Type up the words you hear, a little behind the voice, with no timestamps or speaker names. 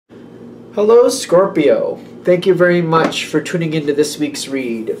Hello, Scorpio. Thank you very much for tuning into this week's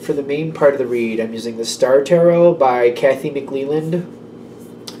read. For the main part of the read, I'm using the Star Tarot by Kathy McLeland.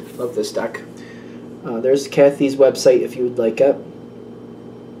 Love this deck. There's Kathy's website if you would like it.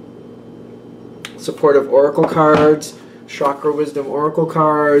 Supportive Oracle cards, Chakra Wisdom Oracle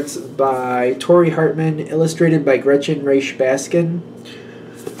cards by Tori Hartman, illustrated by Gretchen Raish Baskin.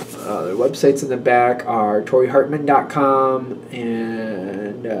 The websites in the back are torihartman.com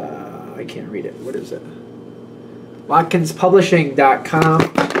and I can't read it. What is it?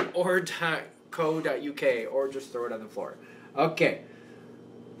 WatkinsPublishing.com or .co.uk, or just throw it on the floor. Okay.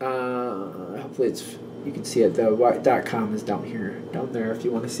 Hopefully you can see it. The .com is down there if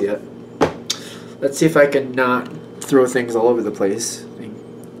you want to see it. Let's see if I can not throw things all over the place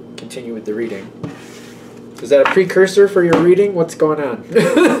and continue with the reading. Is that a precursor for your reading? What's going on?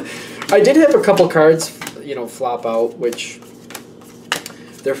 I did have a couple cards, flop out, which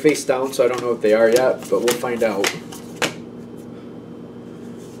they're face down, so I don't know if they are yet, but we'll find out.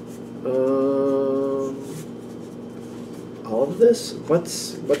 All of this?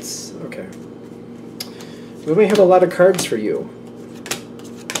 What's okay. We may have a lot of cards for you.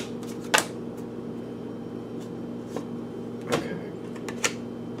 Okay.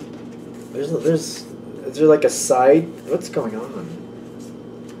 Is there like a side? What's going on?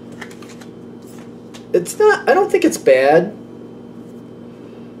 It's not, I don't think it's bad.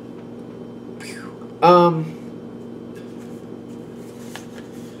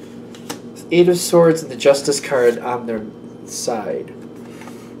 Eight of Swords and the Justice card on their side.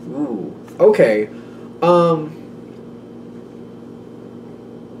 Ooh. Okay.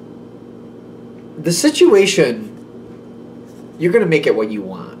 The situation, you're going to make it what you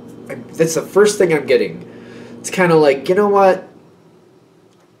want. That's the first thing I'm getting. It's kind of like, you know what?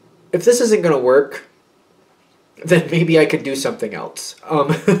 If this isn't going to work, then maybe I could do something else.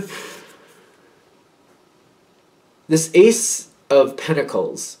 This Ace of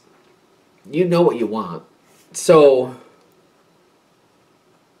Pentacles, you know what you want. So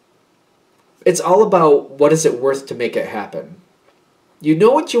it's all about what is it worth to make it happen. You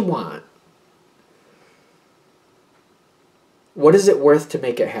know what you want. What is it worth to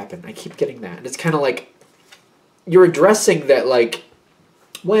make it happen? I keep getting that. And it's kind of like you're addressing that like,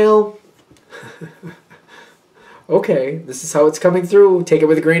 well, okay, this is how it's coming through. Take it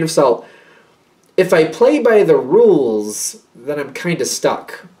with a grain of salt. If I play by the rules, then I'm kind of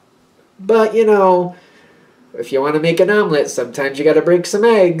stuck. But, if you want to make an omelet, sometimes you got to break some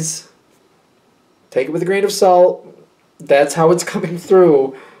eggs. Take it with a grain of salt. That's how it's coming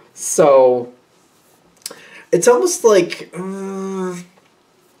through. So it's almost like,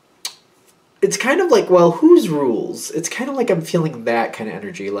 it's kind of like, well, whose rules? It's kind of like I'm feeling that kind of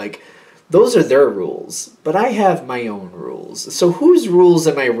energy. Like, those are their rules, but I have my own rules. So whose rules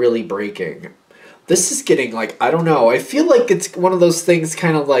am I really breaking? This is getting like, I don't know. I feel like it's one of those things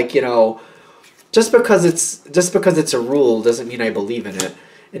kind of like, just because it's a rule doesn't mean I believe in it.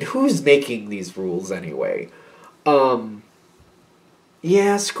 And who's making these rules anyway?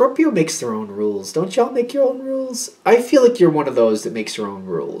 Yeah, Scorpio makes their own rules. Don't y'all make your own rules? I feel like you're one of those that makes your own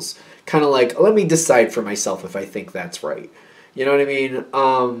rules. Kind of like, let me decide for myself if I think that's right. You know what I mean?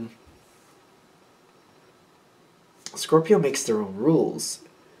 Scorpio makes their own rules.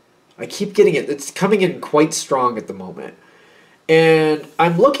 I keep getting it. It's coming in quite strong at the moment. And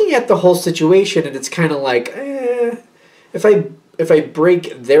I'm looking at the whole situation, and it's kind of like, if I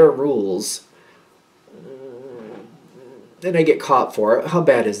break their rules, then I get caught for it. How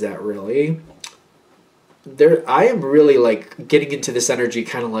bad is that really? I am really like getting into this energy,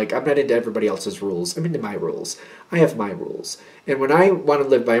 kind of like I'm not into everybody else's rules. I'm into my rules. I have my rules. And when I want to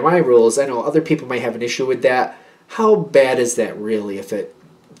live by my rules, I know other people might have an issue with that. How bad is that really if it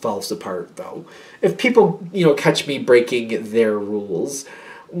falls apart, though? If people, catch me breaking their rules,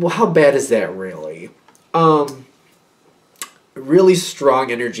 well, how bad is that really? Really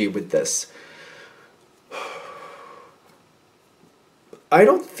strong energy with this. I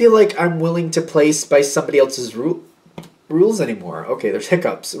don't feel like I'm willing to place by somebody else's rules anymore. Okay, there's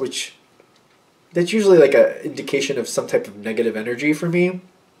hiccups, which that's usually like an indication of some type of negative energy for me.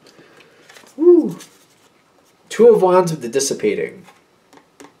 Woo. Two of Wands with the dissipating.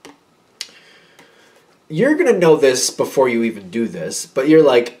 You're going to know this before you even do this, but you're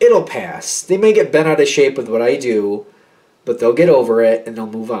like, it'll pass. They may get bent out of shape with what I do, but they'll get over it and they'll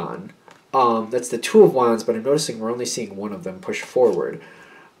move on. That's the Two of Wands, but I'm noticing we're only seeing one of them push forward.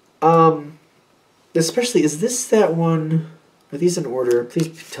 Especially, is this that one? Are these in order?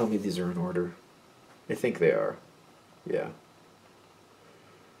 Please tell me these are in order. I think they are. Yeah.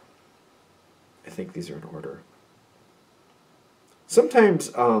 I think these are in order.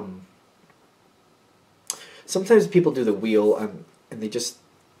 Sometimes sometimes people do the wheel and they just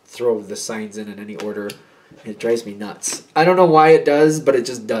throw the signs in any order. It drives me nuts. I don't know why it does, but it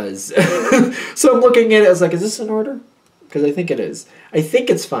just does. So I'm looking at it, I was like, is this in order? Because I think it is. I think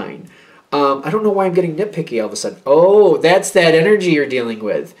it's fine. I don't know why I'm getting nitpicky all of a sudden. Oh, that's that energy you're dealing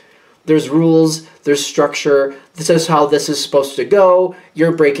with. There's rules, there's structure, this is how this is supposed to go,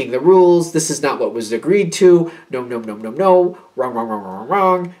 you're breaking the rules, this is not what was agreed to, no, no, no, no, no, wrong, wrong, wrong, wrong,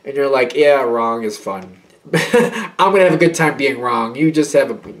 wrong, and you're like, yeah, wrong is fun. I'm going to have a good time being wrong. You just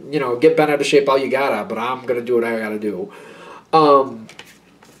have a, get bent out of shape all you gotta, but I'm going to do what I gotta do.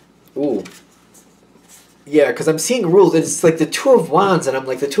 Ooh. Yeah, because I'm seeing rules. It's like the Two of Wands, and I'm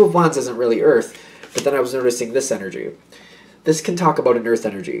like, the Two of Wands isn't really Earth. But then I was noticing this energy. This can talk about an Earth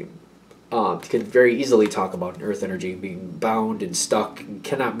energy. It can very easily talk about an Earth energy being bound and stuck and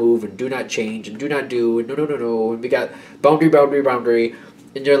cannot move and do not change and do not do and no, no, no, no. And we got boundary, boundary, boundary.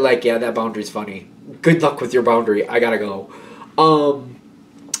 And you're like, yeah, that boundary's funny. Good luck with your boundary. I gotta go.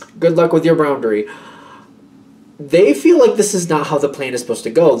 Good luck with your boundary. They feel like this is not how the plan is supposed to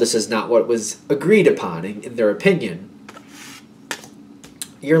go. This is not what was agreed upon in their opinion.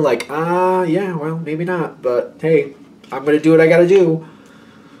 You're like, yeah, well, maybe not. But hey, I'm going to do what I got to do.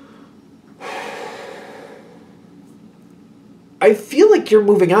 I feel like you're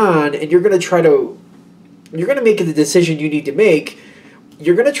moving on and you're going to make the decision you need to make.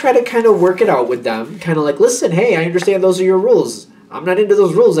 You're going to try to kind of work it out with them. Kind of like, listen, hey, I understand those are your rules. I'm not into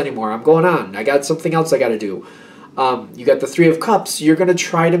those rules anymore. I'm going on. I got something else I got to do. You got the Three of Cups. You're going to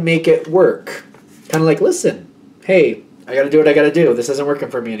try to make it work. Kind of like, listen, hey, I got to do what I got to do. This isn't working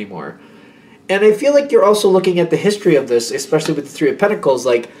for me anymore. And I feel like you're also looking at the history of this, especially with the Three of Pentacles,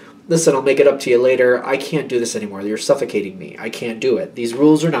 like, listen, I'll make it up to you later. I can't do this anymore. You're suffocating me. I can't do it. These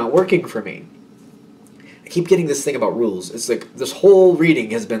rules are not working for me. I keep getting this thing about rules. It's like this whole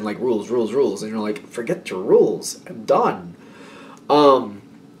reading has been like rules, rules, rules. And you're like, forget your rules. I'm done.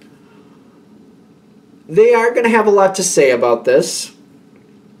 They are going to have a lot to say about this.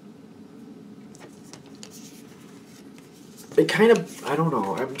 It kind of, I don't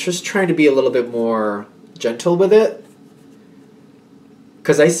know. I'm just trying to be a little bit more gentle with it.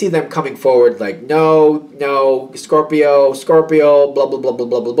 Because I see them coming forward like, no, no, Scorpio, Scorpio, blah, blah, blah, blah,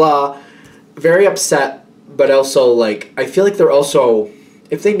 blah, blah, blah. Very upset, but also like, I feel like they're also,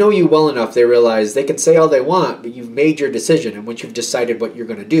 if they know you well enough, they realize they can say all they want, but you've made your decision. And once you've decided what you're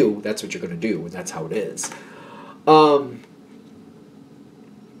going to do, that's what you're going to do. And that's how it is.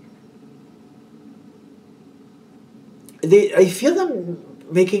 I feel them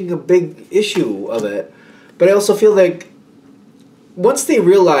making a big issue of it. But I also feel like once they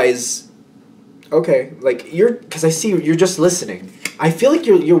realize, okay, like because I see you're just listening. I feel like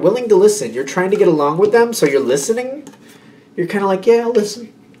you're willing to listen. You're trying to get along with them, so you're listening. You're kind of like, yeah, I'll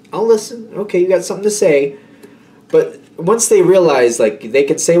listen. I'll listen. Okay, you got something to say. But once they realize, like, they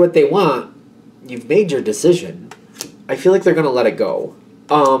can say what they want, you've made your decision. I feel like they're going to let it go.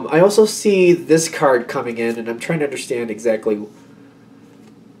 I also see this card coming in, and I'm trying to understand exactly.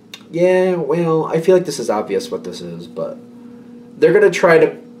 Yeah, well, I feel like this is obvious what this is, but they're going to try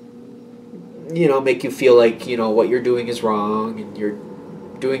to, make you feel like, what you're doing is wrong, and you're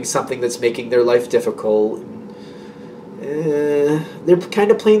doing something that's making their life difficult. They're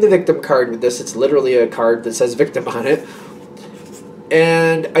kind of playing the victim card with this. It's literally a card that says victim on it.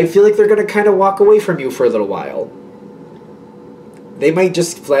 And I feel like they're going to kind of walk away from you for a little while. They might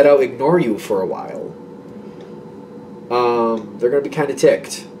just flat out ignore you for a while. They're going to be kind of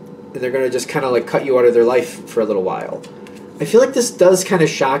ticked. And they're going to just kind of like cut you out of their life for a little while. I feel like this does kind of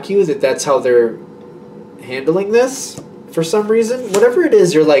shock you that that's how they're handling this for some reason. Whatever it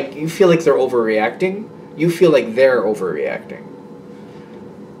is, you feel like they're overreacting. You feel like they're overreacting.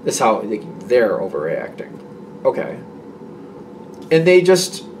 That's how they're overreacting. Okay. And they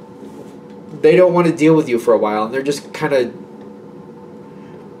don't want to deal with you for a while, and they're just kind of,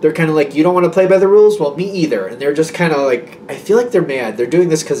 like, you don't want to play by the rules? Well, me either. And they're just kind of like, I feel like they're mad. They're doing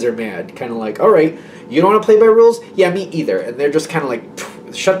this because they're mad. Kind of like, all right, you don't want to play by rules? Yeah, me either. And they're just kind of like,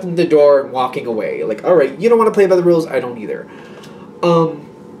 shutting the door and walking away. Like, all right, you don't want to play by the rules? I don't either.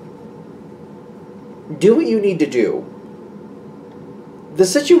 Do what you need to do. The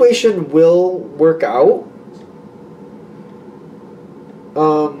situation will work out.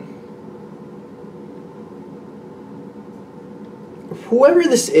 Whoever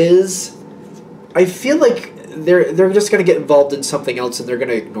this is, I feel like they're just going to get involved in something else and they're going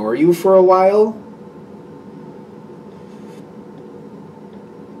to ignore you for a while.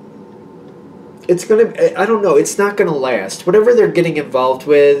 It's going to, I don't know, it's not going to last. Whatever they're getting involved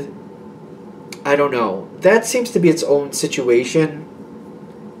with, I don't know. That seems to be its own situation.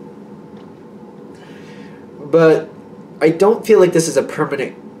 But I don't feel like this is a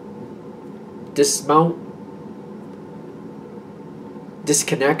permanent disconnect,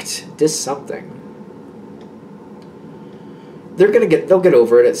 something. They'll get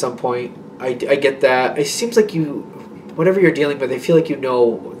over it at some point. I get that. It seems like you, whatever you're dealing with, I feel like you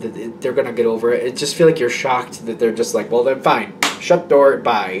know that they're gonna get over it. It just feel like you're shocked that they're just like, well, then fine, shut door,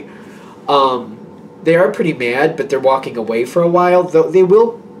 bye. They are pretty mad, but they're walking away for a while. Though they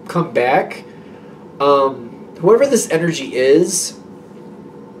will come back. Whoever this energy is,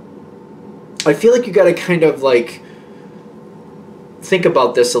 I feel like you got to kind of like think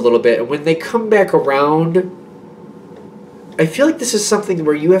about this a little bit. And when they come back around, I feel like this is something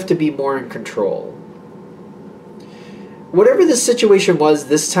where you have to be more in control. Whatever the situation was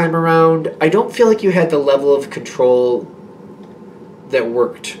this time around, I don't feel like you had the level of control that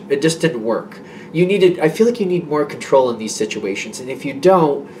worked. It just didn't work. I feel like you need more control in these situations. And if you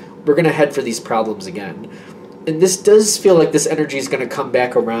don't, we're going to head for these problems again. And this does feel like this energy is going to come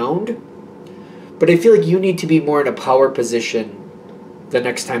back around. But I feel like you need to be more in a power position the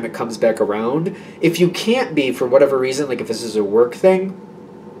next time it comes back around. If you can't be, for whatever reason, like if this is a work thing,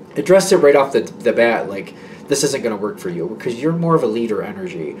 address it right off the bat. Like, this isn't going to work for you because you're more of a leader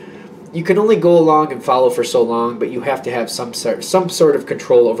energy. You can only go along and follow for so long, but you have to have some sort of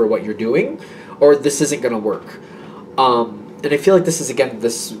control over what you're doing, or this isn't going to work. And I feel like this is, again,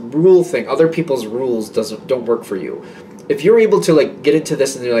 this rule thing. Other people's rules don't work for you. If you're able to like get into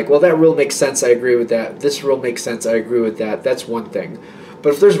this and you're like, well, that rule makes sense, I agree with that. This rule makes sense, I agree with that. That's one thing.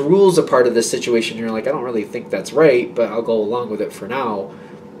 But if there's rules a part of this situation, you're like, I don't really think that's right, but I'll go along with it for now.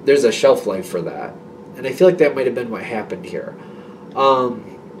 There's a shelf life for that. And I feel like that might have been what happened here.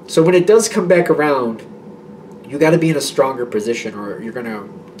 So when it does come back around, you got to be in a stronger position, or you're going to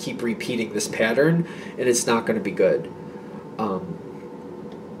keep repeating this pattern, and it's not going to be good.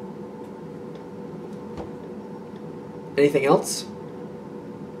 Anything else?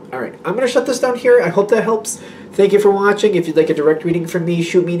 All right, I'm going to shut this down here. I hope that helps. Thank you for watching. If you'd like a direct reading from me,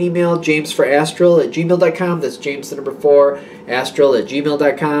 shoot me an email, jamesforastral@gmail.com. That's James the number 4,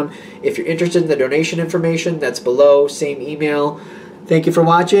 astral@gmail.com. If you're interested in the donation information, that's below, same email. Thank you for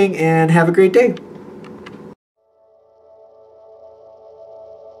watching, and have a great day.